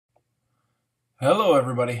Hello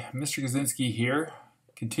everybody, Mr. Kaczynski here,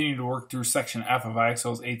 continuing to work through section F of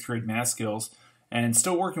IXL's 8th grade math skills and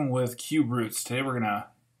still working with cube roots. Today we're going to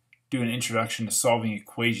do an introduction to solving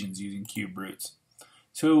equations using cube roots.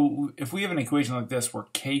 So if we have an equation like this where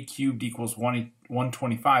k cubed equals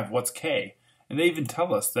 125, what's k? And they even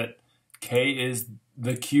tell us that k is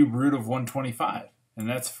the cube root of 125, and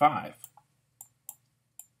that's 5.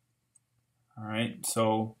 Alright,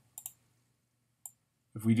 so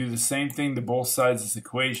if we do the same thing to both sides of this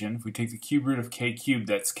equation, if we take the cube root of k cubed,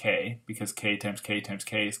 that's k, because k times k times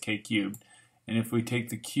k is k cubed. And if we take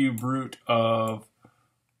the cube root of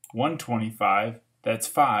 125, that's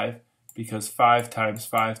 5, because 5 times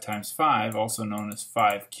 5 times 5, also known as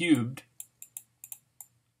 5 cubed,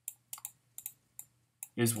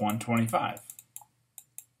 is 125.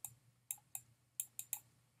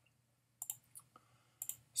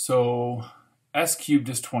 So s cubed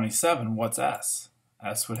is 27. What's s?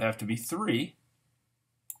 S would have to be 3,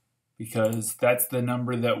 because that's the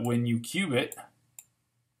number that when you cube it,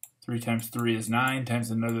 3 times 3 is 9, times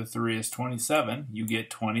another 3 is 27, you get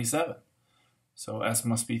 27. So S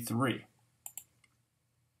must be 3.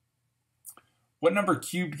 What number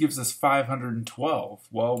cubed gives us 512?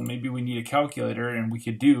 Well, maybe we need a calculator and we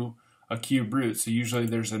could do a cube root. So usually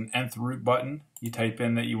there's an nth root button. You type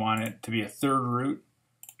in that you want it to be a third root,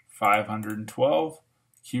 512.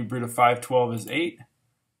 Cube root of 512 is 8.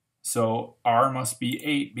 So R must be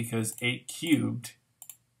 8 because 8 cubed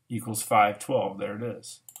equals 512. There it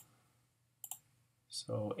is.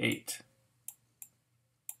 So 8.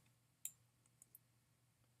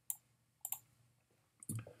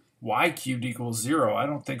 Y cubed equals 0. I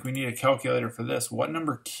don't think we need a calculator for this. What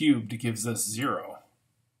number cubed gives us 0?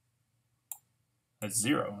 That's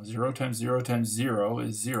 0. 0 times 0 times 0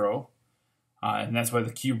 is 0. And that's why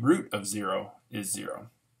the cube root of 0 is 0.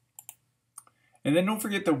 And then don't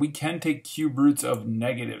forget that we can take cube roots of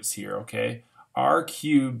negatives here, okay? R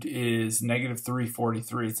cubed is negative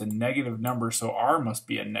 343. It's a negative number, so R must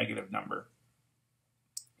be a negative number.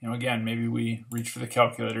 You know, again, maybe we reach for the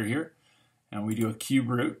calculator here, and we do a cube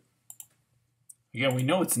root. Again, we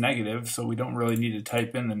know it's negative, so we don't really need to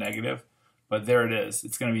type in the negative, but there it is.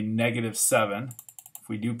 It's going to be negative 7. If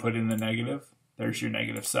we do put in the negative, there's your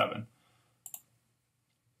negative 7.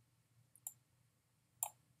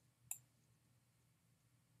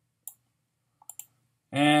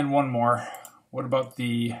 And one more. What about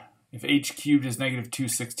if h cubed is negative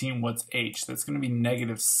 216, what's h? That's going to be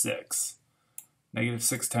negative 6. Negative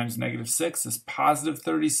 6 times negative 6 is positive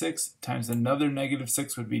 36, times another negative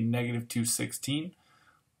 6 would be negative 216.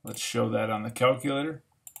 Let's show that on the calculator.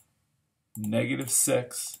 Negative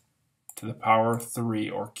 6 to the power of 3,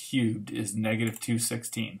 or cubed, is negative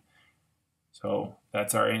 216. So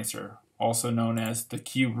that's our answer, also known as the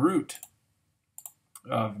cube root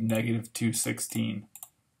of negative 216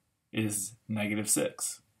 is negative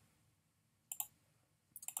 6.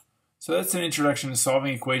 So that's an introduction to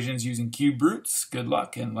solving equations using cube roots. Good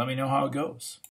luck, and let me know how it goes.